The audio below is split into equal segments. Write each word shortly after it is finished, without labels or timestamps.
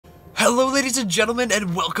Hello ladies and gentlemen,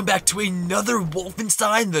 and welcome back to another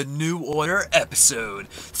Wolfenstein The New Order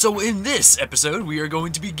episode. So in this episode, we are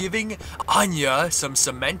going to be giving Anya some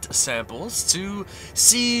cement samples to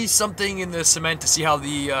see something in the cement, to see how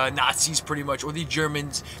the Nazis pretty much, or the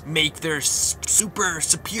Germans, make their super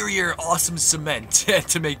superior awesome cement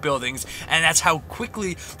to make buildings. And that's how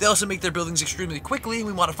quickly, they also make their buildings extremely quickly, and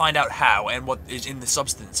we want to find out how and what is in the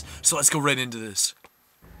substance. So let's go right into this.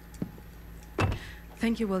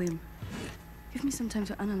 Thank you, William. Give me some time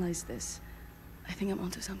to analyze this. I think I'm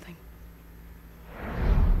onto something.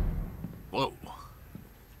 Whoa.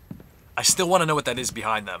 I still want to know what that is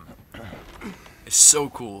behind them. It's so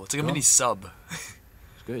cool. It's like a mini sub.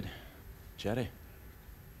 It's good. Chatty?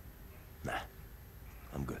 Nah.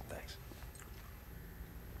 I'm good, thanks.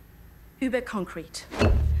 Uber concrete.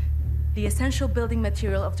 The essential building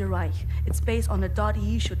material of the Reich. It's based on a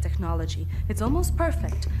 .E technology. It's almost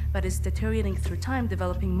perfect, but it's deteriorating through time,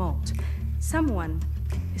 developing mold. Someone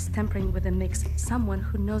is tampering with the mix, someone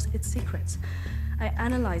who knows its secrets. I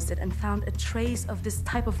analyzed it and found a trace of this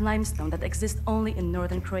type of limestone that exists only in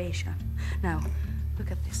northern Croatia. Now, look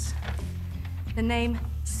at this. The name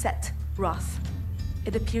Set Roth.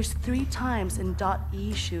 It appears 3 times in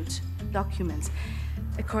 .E shoot documents.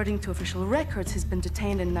 According to official records, he's been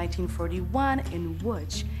detained in 1941 in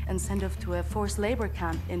Łódź and sent off to a forced labor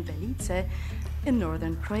camp in Belice in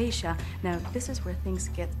northern Croatia. Now, this is where things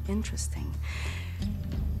get interesting.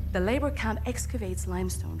 The labor camp excavates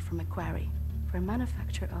limestone from a quarry for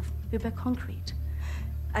manufacture of Uber concrete.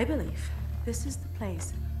 I believe this is the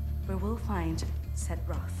place where we'll find Set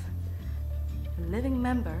Roth, a living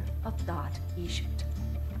member of .E shoot.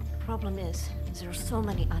 Problem is, there are so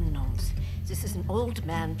many unknowns. This is an old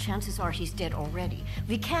man. Chances are he's dead already.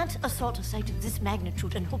 We can't assault a site of this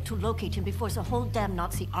magnitude and hope to locate him before the whole damn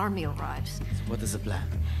Nazi army arrives. So what is the plan?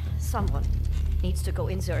 Someone needs to go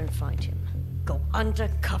in there and find him. Go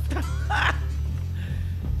undercover.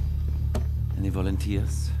 Any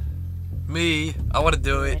volunteers? Me. I want to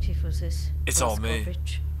do it. Ready for this? It's all me.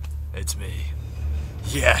 Roscovich? It's me.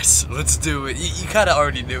 Yes, let's do it. You kind of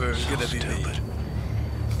already knew it was going to be me.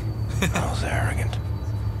 I was arrogant.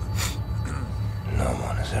 No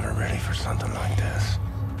one is ever ready for something like this.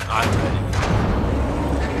 I'm ready.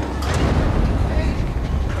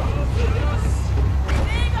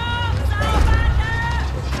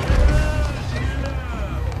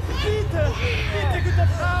 Bitte, gute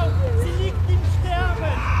Frau! Sie liegt im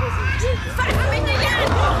Sterben!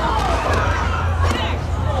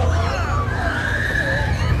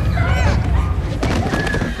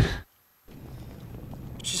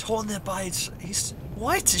 She's holding it by its...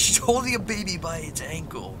 What? She's holding a baby by its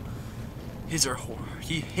ankle. His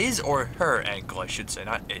or her ankle, I should say,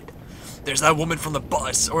 not it. There's that woman from the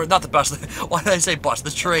bus, or not the bus, why did I say bus? The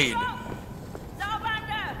train.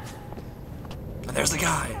 And there's the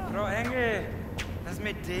guy. Frau Engel, was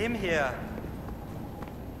mit dem hier?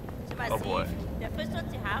 Oh boy. Der frisst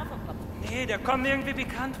uns die Haare vom Kopf. Nee, der kommt mir irgendwie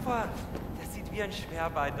bekannt vor. Der sieht wie ein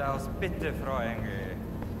Schwerbeiter aus. Bitte, Frau Engel.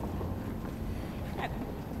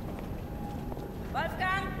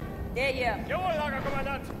 Wolfgang, der hier. Jawohl,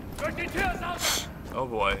 Lagerkommandant. Durch die Tür, Sauber! Oh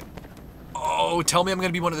boy. Oh, tell me I'm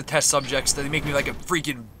gonna be one of the test subjects that they make me like a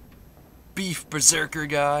freaking beef berserker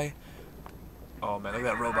guy. Oh man, look at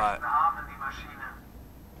that robot.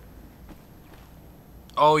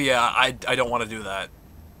 Oh yeah, I don't want to do that.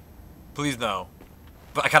 Please no.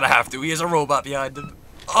 But I kind of have to. He has a robot behind him.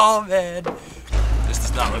 Oh man. This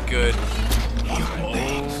does not look good.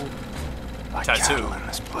 Oh. Like Tattoo. cattle in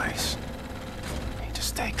this place. Need to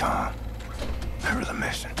stay calm. Remember the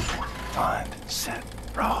mission. Find, Set,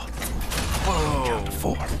 Roth. Whoa. Count to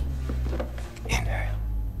 4. Inhale.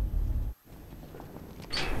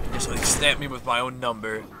 Just like stamp me with my own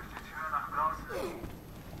number.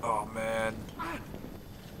 Oh man.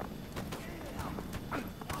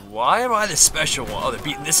 Why am I the special one? Oh, they're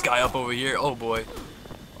beating this guy up over here. Oh boy.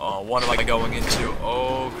 Oh, what am I going into?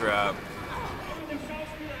 Oh crap.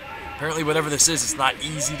 Apparently whatever this is, it's not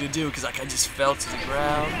easy to do because like I just fell to the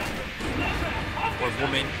ground. Or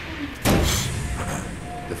woman.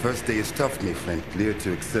 The first day is tough, my friend. Clear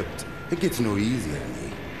to accept. It gets no easier than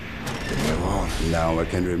me. Now I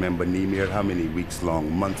can remember near how many weeks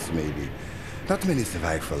long, months maybe. Not many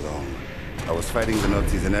survive for long. I was fighting the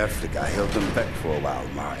Nazis in Africa. I held them back for a while.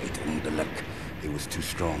 My luck. It was too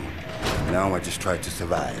strong. Now I just try to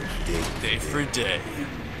survive Day for day.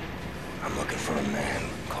 I'm looking for a man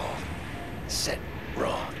called Set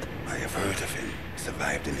Roth. I have heard of him.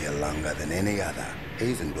 Survived in here longer than any other.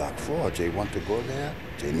 He's in Block 4. Jay want to go there?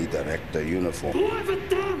 Jay need a rector uniform.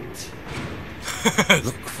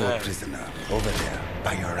 Look for a prisoner over there,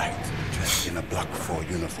 by your right, dressed in a Block 4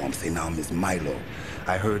 uniform. Say now, Miss Milo.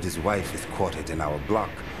 I heard his wife is quartered in our block.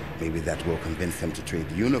 Maybe that will convince him to trade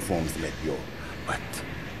the uniforms, let yo. But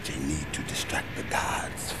they need to distract the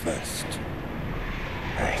guards first.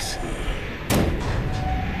 Thanks.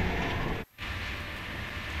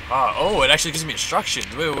 Oh, it actually gives me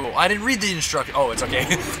instructions. Wait, I didn't read the instruction. Oh, it's okay.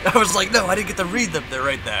 I was like, no, I didn't get to read them. They're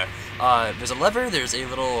right there. There's a lever, there's a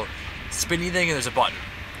little spinny thing, and there's a button.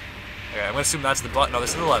 Okay, I'm gonna assume that's the button. No, this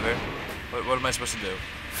is the lever. What am I supposed to do?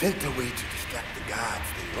 Find a way to distract the guards.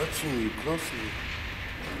 They're watching you closely.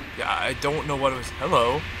 Yeah, I don't know what I'm...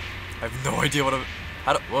 Hello. I have no idea what I'm...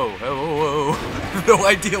 Whoa. No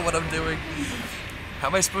idea what I'm doing. How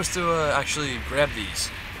am I supposed to actually grab these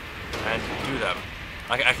and do them?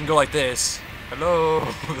 I can go like this. Hello.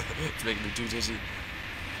 It's making me too dizzy.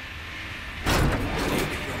 The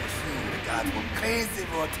guards go crazy,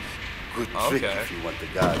 but good trick Okay. if you want the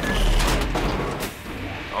guards.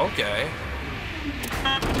 Okay.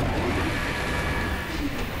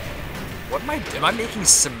 What am I making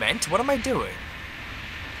cement? What am I doing?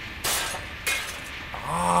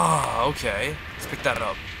 Ah, okay. Let's pick that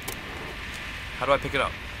up. How do I pick it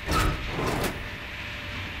up?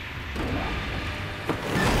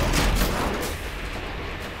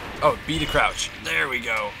 Oh, B to crouch. There we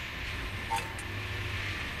go.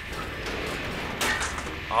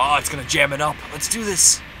 Oh, it's gonna jam it up. Let's do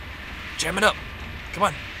this. Jam it up. Come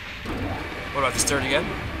on. What about this turn again?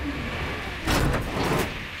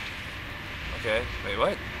 Okay, wait,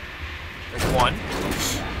 what? There's 1.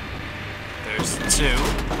 There's 2.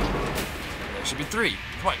 There should be 3.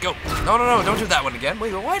 Come on, go. No, don't do that one again.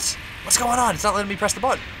 Wait, what? What's going on? It's not letting me press the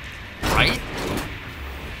button. Right?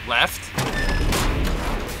 Left.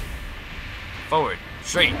 Forward.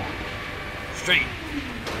 Straight. Straight.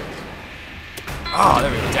 Oh,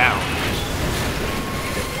 there we go. Down.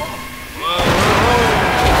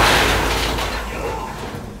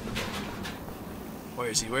 Where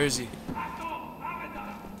is he? Where is he?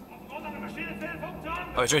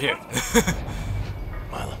 Oh, he's right here.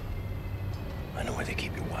 Milo, I know where they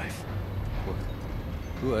keep your wife. What?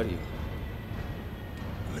 Who are you?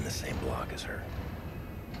 I'm in the same block as her.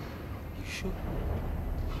 You sure?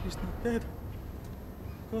 She's not dead.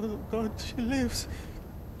 Oh God, she lives.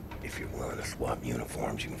 If you're willing to swap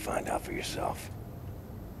uniforms, you can find out for yourself.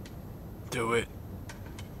 Do it.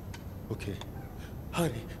 Okay.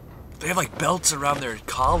 Hurry. They have like belts around their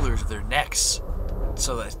collars, their necks,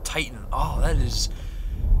 so that tighten. Oh, that is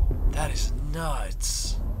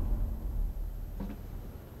nuts.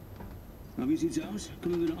 Na, wie sieht's aus?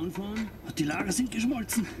 Können wir wieder anfahren? Die Lager sind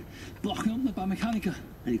geschmolzen. Brauchen wir unten ein paar Mechaniker.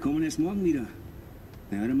 Die kommen erst morgen wieder.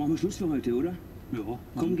 Ja, dann machen wir Schluss für heute, oder? Ja.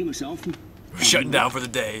 Komm, gehen wir saufen. We're shutting down for the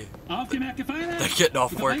day. Aufgemerkte Feinde! They're getting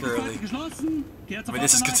off work early. Geschlossen. I mean,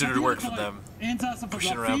 this is considered work for them.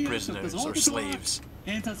 Pushing around prisoners or slaves.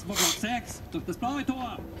 Einsatz von Block 6 durch das blaue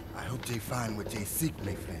Tor. I hope they find what they seek,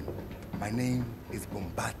 my friend. My name is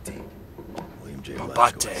Bombate. William J.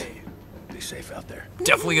 Bombate. Be safe out there.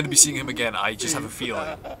 Definitely gonna be seeing him again. I just have a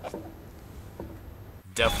feeling.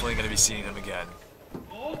 Definitely gonna be seeing him again.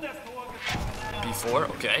 B4,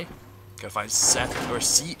 okay. Gotta find Seth or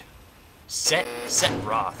Seat. Set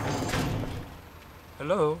Roth.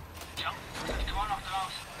 Hello.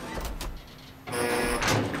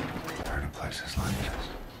 Heard of places like this.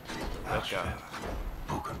 Okay.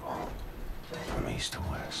 Buchenwald. From east to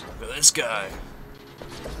west. Look at this guy.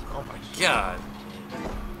 Oh my god.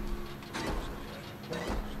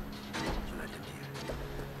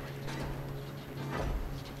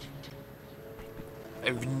 I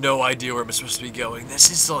have no idea where I'm supposed to be going. This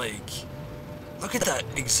is like... Look at that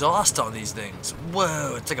exhaust on these things.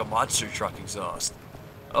 Whoa, it's like a monster truck exhaust.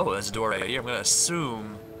 Oh, there's a door right here. I'm gonna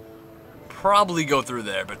assume... Probably go through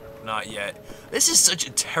there, but not yet. This is such a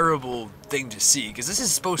terrible thing to see, because this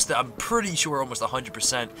is supposed to... I'm pretty sure almost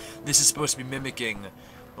 100% this is supposed to be mimicking...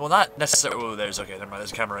 Well, not necessarily... Oh, there's... Okay, never mind.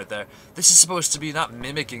 There's a camera right there. This is supposed to be not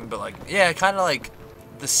mimicking, but like... Yeah, kind of like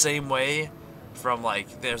the same way... From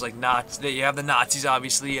like, there's like Nazis, you have the Nazis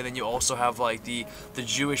obviously, and then you also have like the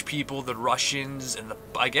Jewish people, the Russians, and the,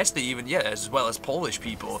 I guess they even, yeah, as well as Polish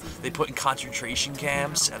people, they put in concentration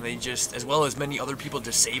camps, and they just, as well as many other people,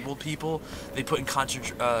 disabled people, they put in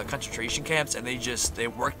concentration camps, and they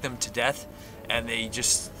work them to death, and they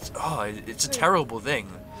just, oh, it's a terrible thing.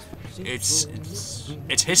 It's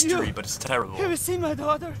history, but it's terrible. Have you seen my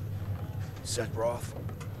daughter? Seth Roth.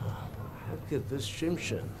 Look at this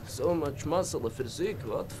Shimshin. So much muscle, a physique.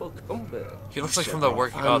 What for combat? He looks like from the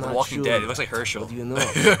Walking Dead. He looks like Herschel. What do you know?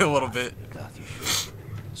 A little bit. God, you should.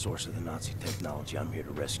 source of the Nazi technology. I'm here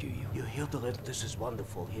to rescue you. You're here to this is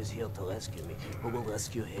wonderful. He's here to rescue me. Who will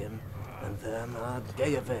rescue him? And then,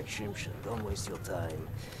 geh weg, Shimshon. Don't waste your time.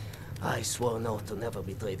 I swore an oath to never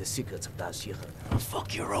betray the secrets of Das Yichud. Oh,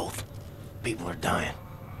 fuck your oath. People are dying.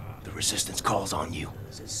 The resistance calls on you.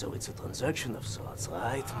 So it's a transaction of sorts,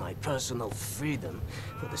 right? My personal freedom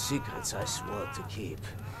for the secrets I swore to keep.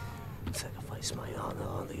 Sacrifice my honor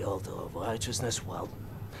on the altar of righteousness? Well,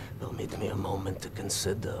 permit me a moment to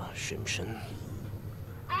consider, Shimshon.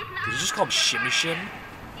 Did you just call him Shimmy Shim?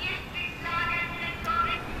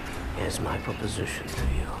 Here's my proposition to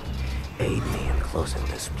you. Aid me in closing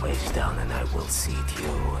this place down and I will seat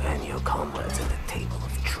you and your comrades at the table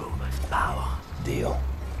of true power. Deal.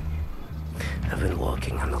 I've been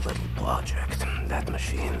working on a little project. That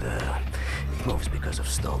machine there, it moves because of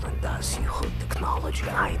stolen Das Yichud technology.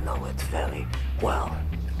 I know it very well.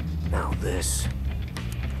 Now this...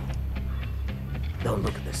 Don't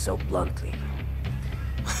look at this so bluntly.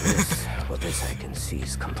 With this I can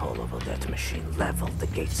seize control over that machine, level the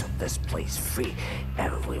gates of this place, free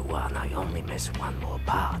everyone. I only miss one more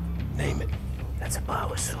part. Name it. That's a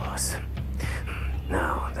power source.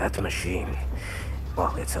 Now, that machine,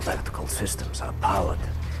 well, its electrical systems are powered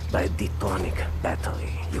by a detonic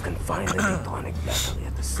battery. You can find the detonic battery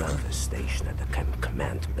at the service station at the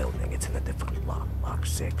command building. It's in a different block, Block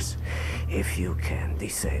 6. If you can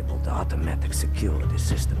disable the automatic security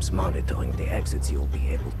systems monitoring the exits, you'll be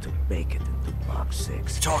able to make it into Block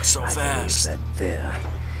 6. You talk so fast. I believe that there,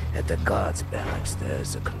 at the guards barracks,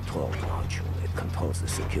 there's a control module. It controls the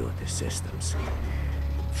security systems.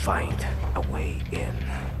 Find a way in.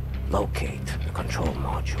 Locate the control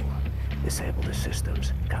module. Disable the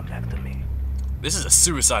systems. Come back to me. This is a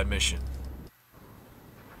suicide mission.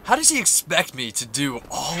 How does he expect me to do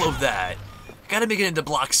all of that? Gotta make it into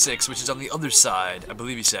Block 6, which is on the other side, I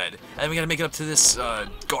believe he said. And we gotta make it up to this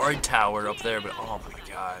guard tower up there, but oh my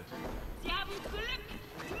god.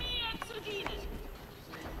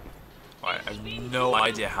 I have no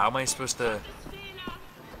idea. How am I supposed to...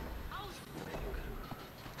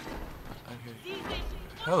 Okay.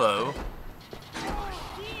 Hello.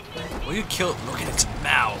 Will you kill it? Look at its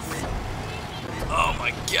mouth. Oh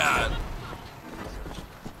my god.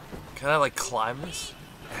 Can I like climb this?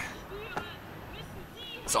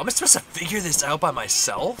 So I'm supposed to figure this out by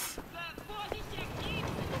myself?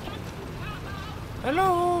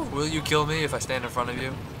 Hello? Will you kill me if I stand in front of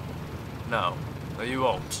you? No. No, you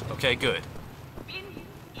won't. Okay, good.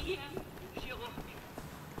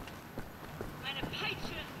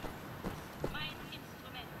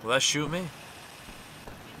 Will that shoot me?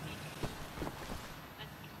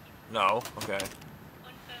 No. Okay.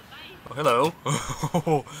 Oh, hello.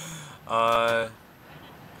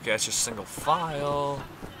 Okay, it's just single file.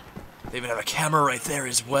 They even have a camera right there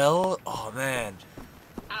as well. Oh, man.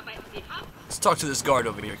 Let's talk to this guard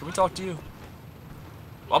over here. Can we talk to you?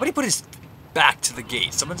 Why would he put his back to the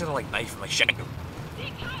gate? Someone's gonna, like, knife him, like, shank him.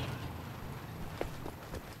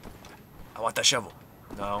 I want that shovel.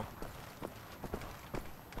 No.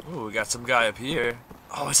 Ooh, we got some guy up here.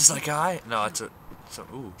 Oh, is this that guy? No, it's a...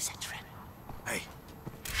 ooh. Centrin. Hey.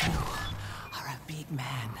 You are a big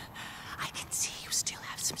man. I can see you still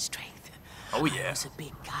have some strength. Oh, yeah. If I was a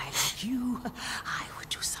big guy like you, I would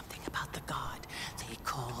do something about the guard they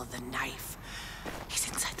call the Knife. He's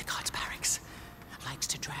inside the guard's barracks. Likes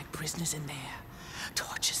to drag prisoners in there.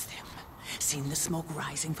 Tortures them. Seen the smoke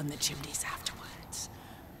rising from the chimneys afterwards.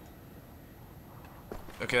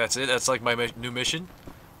 Okay, that's it. That's like my new mission.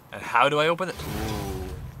 And how do I open it? Ooh.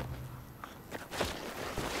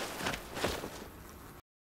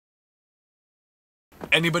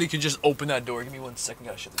 Anybody can just open that door. Give me 1 second.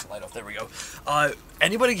 Gotta shut this light off. There we go.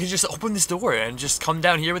 Anybody can just open this door and just come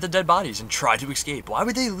down here with the dead bodies and try to escape. Why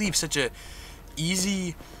would they leave such a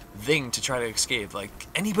easy thing to try to escape? Like,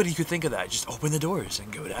 anybody could think of that. Just open the doors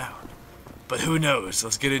and go down. But who knows?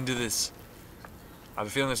 Let's get into this. I have a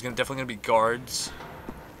feeling there's definitely gonna be guards.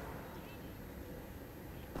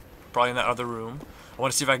 Probably in that other room. I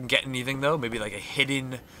want to see if I can get anything though. Maybe like a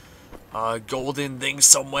hidden golden thing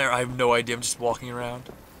somewhere. I have no idea. I'm just walking around.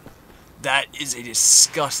 That is a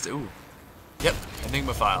disgust. Ooh. Yep.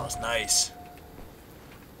 Enigma files. Nice.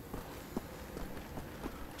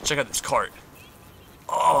 Check out this cart.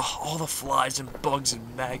 Oh, all the flies and bugs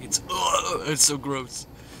and maggots. Ugh, it's so gross.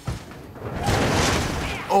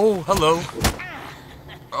 Oh, hello.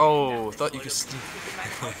 Oh, thought you could sneak.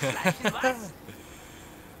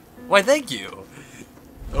 Why, thank you.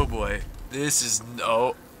 Oh boy. This is...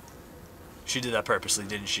 Oh. She did that purposely,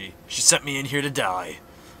 didn't she? She sent me in here to die.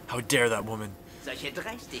 How dare that woman. Solche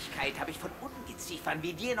Dreistigkeit habe ich von Ungeziefern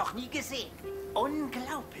wie dir noch nie gesehen.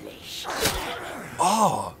 Unglaublich.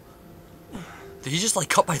 Oh. Did he just like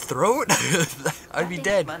cut my throat? I'd be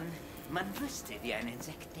dead. Man wüsste, wie ein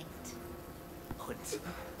Insekt denkt. Und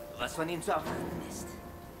was von ihm zu erwarten ist.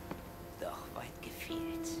 Doch weit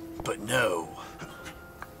gefehlt. But no.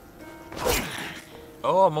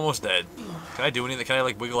 Oh, I'm almost dead. Can I do anything? Can I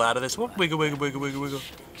like wiggle out of this? Wiggle, wiggle, wiggle, wiggle, wiggle.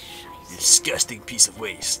 You disgusting piece of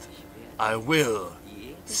waste. I will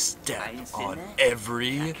step on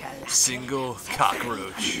every single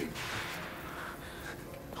cockroach.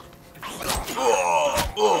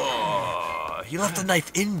 Oh, oh. He left a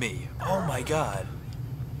knife in me. Oh my god.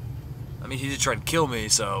 I mean, he did try to kill me,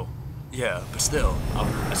 so yeah, but still,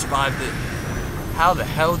 I survived it. How the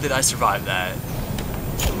hell did I survive that?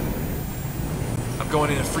 I'm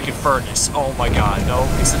going in a freaking furnace. Oh my god, no.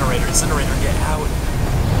 Incinerator, incinerator, get out.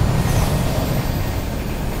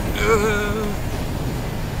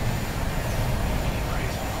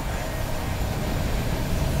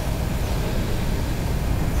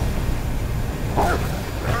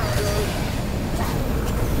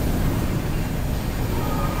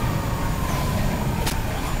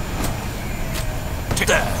 Take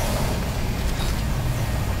that.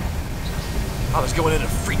 I was going in a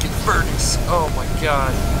freaking furnace. Oh my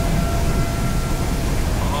god.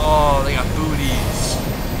 Oh, they got booties.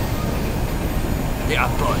 They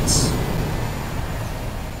got butts.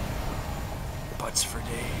 Butts for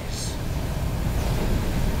days.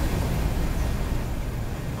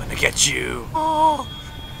 I'm gonna get you. Oh.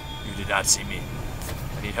 You did not see me.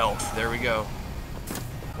 I need health. There we go.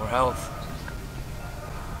 More health.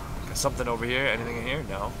 Got something over here. Anything in here?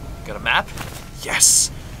 No. Got a map? Yes!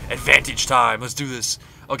 Advantage time. Let's do this.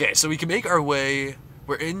 Okay, so we can make our way.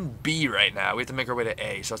 We're in B right now. We have to make our way to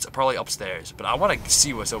A, so it's probably upstairs. But I want to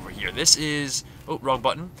see what's over here. This is... Oh, wrong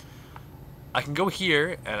button. I can go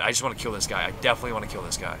here, and I just want to kill this guy. I definitely want to kill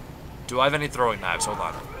this guy. Do I have any throwing knives? Hold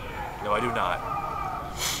on. No, I do not.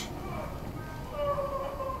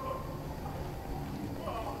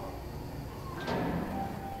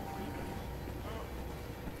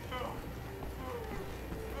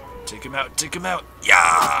 Take him out, take him out.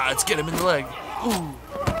 Yeah, let's get him in the leg. Ooh.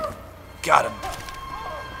 Got him.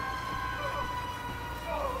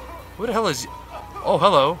 Who the hell is... Oh,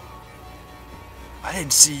 hello. I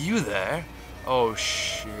didn't see you there. Oh,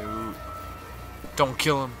 shoot. Don't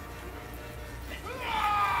kill him.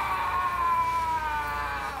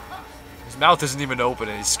 His mouth isn't even open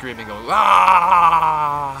and he's screaming, going,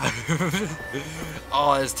 ah!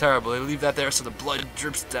 Oh, that's terrible. They leave that there so the blood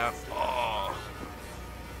drips down. Oh.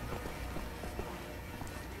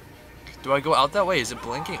 Do I go out that way? Is it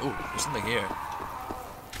blinking? Ooh, there's something here.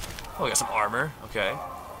 Oh, we got some armor. Okay.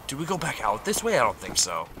 Do we go back out this way? I don't think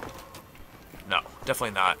so. No,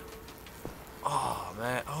 definitely not. Oh,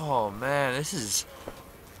 man. Oh, man. This is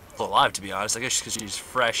alive, to be honest. I guess because she's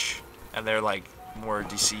fresh and they're, like, more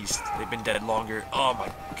deceased. They've been dead longer. Oh,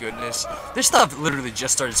 my goodness. This stuff literally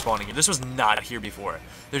just started spawning here. This was not here before.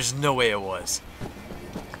 There's no way it was.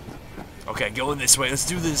 Okay, going this way. Let's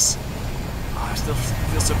do this. Oh, I still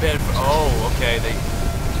feel so bad for... Oh, okay.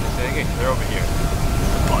 They're over here.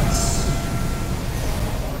 The butts.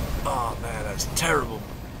 Oh, man. That's terrible.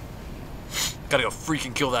 Gotta go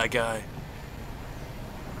freaking kill that guy.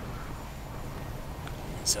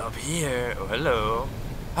 It's up here. Oh, hello.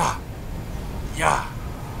 Ah. Yeah.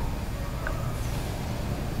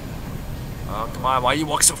 Oh, come on. Why you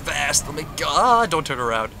walk so fast? Let me go. Ah, don't turn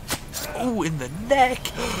around. Ooh, in the neck.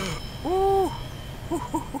 Ooh.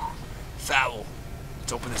 Foul.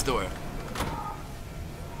 Let's open this door. Okay,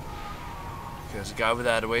 there's a guy over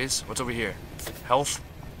that ways. What's over here? Health?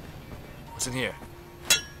 What's in here?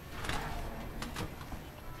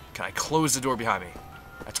 Can I close the door behind me?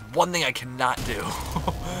 That's one thing I cannot do.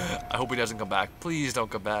 I hope he doesn't come back. Please don't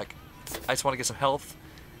come back. I just want to get some health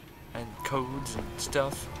and codes and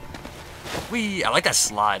stuff. Whee! I like that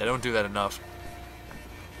slide. I don't do that enough.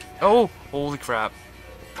 Oh! Holy crap.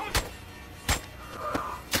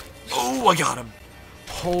 Oh, I got him.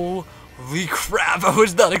 Holy crap. I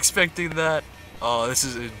was not expecting that. Oh, this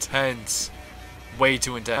is intense. Way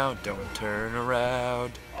too intense. Don't turn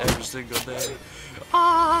around every single day.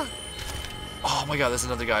 Ah! Oh my god, there's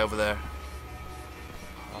another guy over there.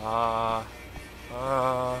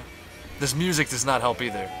 This music does not help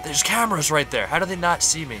either. There's cameras right there. How do they not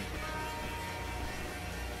see me?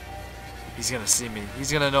 He's gonna see me.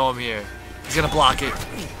 He's gonna know I'm here. He's gonna block it.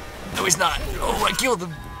 No, he's not. Oh, I killed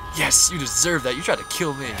him. Yes, you deserve that. You tried to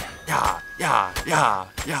kill me. Yeah.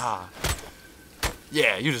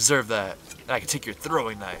 Yeah, you deserve that. And I can take your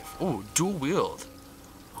throwing knife. Ooh, dual wield.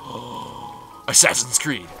 Assassin's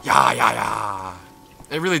Creed. Yeah, yeah, yeah.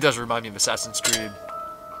 It really does remind me of Assassin's Creed.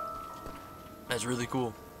 That's really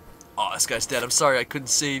cool. Oh, this guy's dead. I'm sorry I couldn't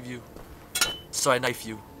save you. So I knife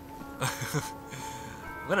you.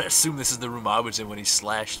 I'm gonna assume this is the room I was in when he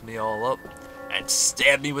slashed me all up and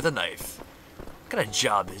stabbed me with a knife. What kind of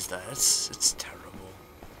job is that? It's terrible.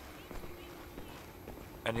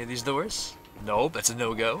 Any of these doors? Nope, that's a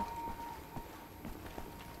no-go.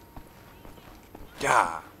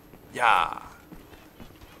 Yeah. Yeah.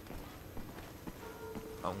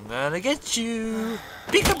 I'm gonna get you.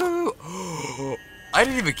 Peekaboo! I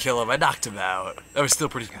didn't even kill him. I knocked him out. That was still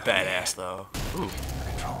pretty badass, though. Ooh.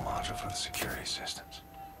 Control module for the security systems.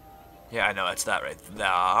 Yeah, I know. That's that right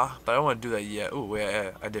there. But I don't want to do that yet. Ooh,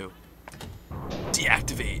 yeah, I do.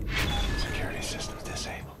 Deactivate. Security systems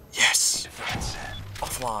disabled. Yes! Defense set.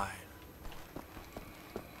 Offline.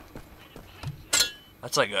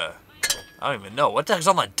 That's like a... I don't even know. What the heck's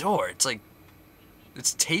on my door? It's like...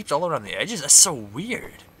 It's taped all around the edges? That's so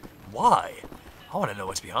weird. Why? I want to know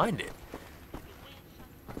what's behind it.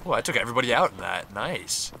 Oh, I took everybody out in that.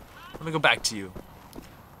 Nice. Let me go back to you.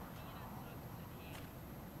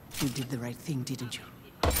 You did the right thing, didn't you?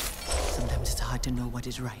 Sometimes it's hard to know what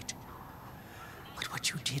is right. But what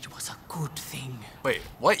you did was a good thing. Wait,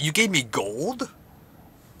 what? You gave me gold?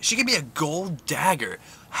 She gave me a gold dagger.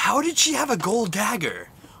 How did she have a gold dagger?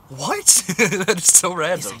 What? That is so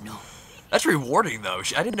random. Yes, I know. That's rewarding, though.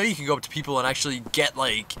 I didn't know you can go up to people and actually get,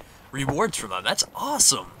 like, rewards from them. That's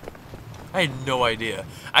awesome. I had no idea.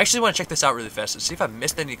 I actually want to check this out really fast and see if I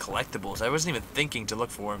missed any collectibles. I wasn't even thinking to look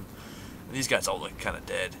for them. These guys all look kind of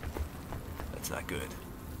dead. That's not good.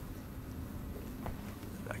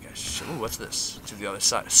 That guy's... Ooh, what's this? To the other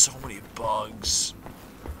side. So many bugs.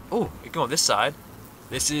 Oh, we can go on this side.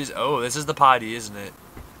 This is... Oh, this is the potty, isn't it?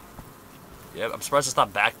 Yep, I'm surprised it's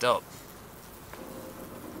not backed up.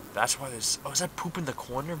 That's why there's... Oh, is that poop in the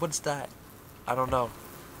corner? What's that? I don't know.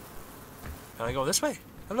 Can I go this way?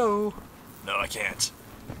 Hello? No, I can't.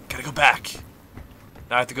 Gotta go back.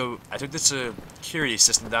 Now I have to go... I took this security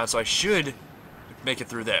system down, so I should make it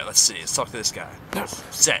through there. Let's see. Let's talk to this guy.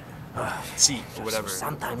 Set. Seat, or whatever.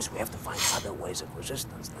 Sometimes we have to find other ways of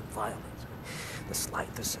resistance than violence. The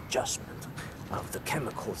slightest adjustment of the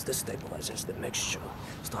chemicals destabilizes the mixture.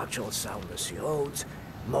 Structural soundness erodes.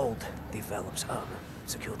 Mold develops.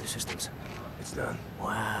 Security systems. It's done.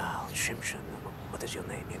 Wow, Shimshin. What is your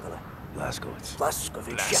name, Igor? Blazkowicz.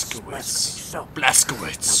 Blazkowicz. Yes, Blazkowicz. So, Blazkowicz. now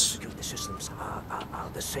the security systems are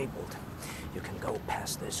disabled. You can go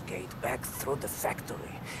past this gate, back through the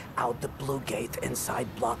factory, out the blue gate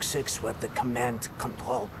inside Block 6 where the command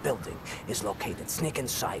control building is located. Sneak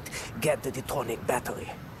inside, get the detonic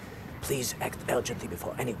battery. Please act urgently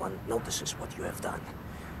before anyone notices what you have done.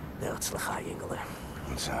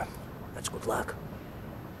 Inside. That's good luck.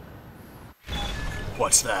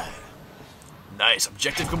 What's that? Nice.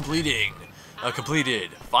 Objective completed.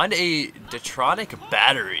 Find a detronic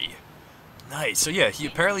battery. Nice. So yeah,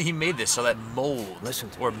 apparently he made this so that mold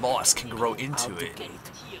or moss can grow into it. Gate,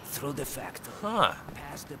 through the factory. Huh.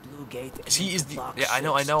 Past the blue gate. He is the... Yeah, I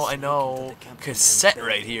know. Cassette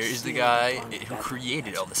right here is the guy who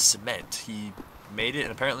created all the cement. He made it,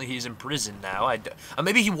 and apparently he's in prison now.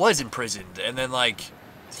 Maybe he was imprisoned, and then, like,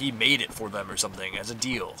 he made it for them or something as a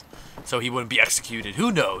deal. So he wouldn't be executed.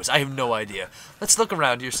 Who knows? I have no idea. Let's look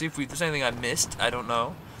around here, see if there's anything I missed. I don't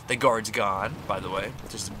know. The guard's gone, by the way.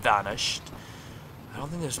 Just vanished. I don't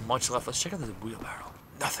think there's much left. Let's check out the wheelbarrow.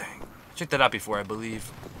 Nothing. Checked that out before, I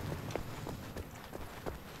believe.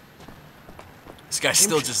 This guy's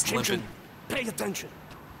still just limping. Pay attention.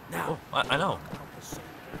 Now. Oh, I know.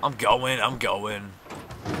 I'm going.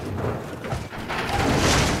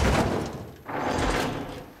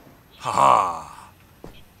 Haha.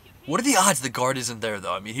 What are the odds the guard isn't there,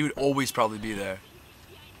 though? I mean, he would always probably be there.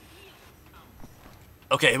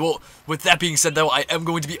 Okay, well, with that being said, though, I am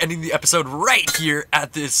going to be ending the episode right here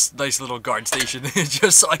at this nice little guard station,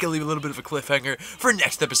 just so I can leave a little bit of a cliffhanger for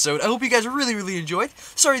next episode. I hope you guys really enjoyed.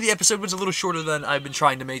 Sorry the episode was a little shorter than I've been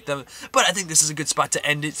trying to make them, but I think this is a good spot to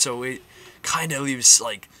end it, so it kind of leaves,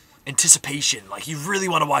 like, anticipation. Like, you really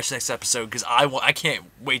want to watch next episode, because I can't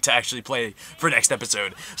wait to actually play for next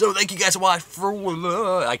episode. So thank you guys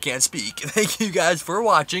I can't speak. Thank you guys for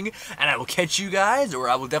watching, and I will catch you guys, or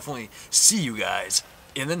I will definitely see you guys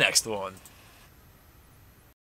in the next one.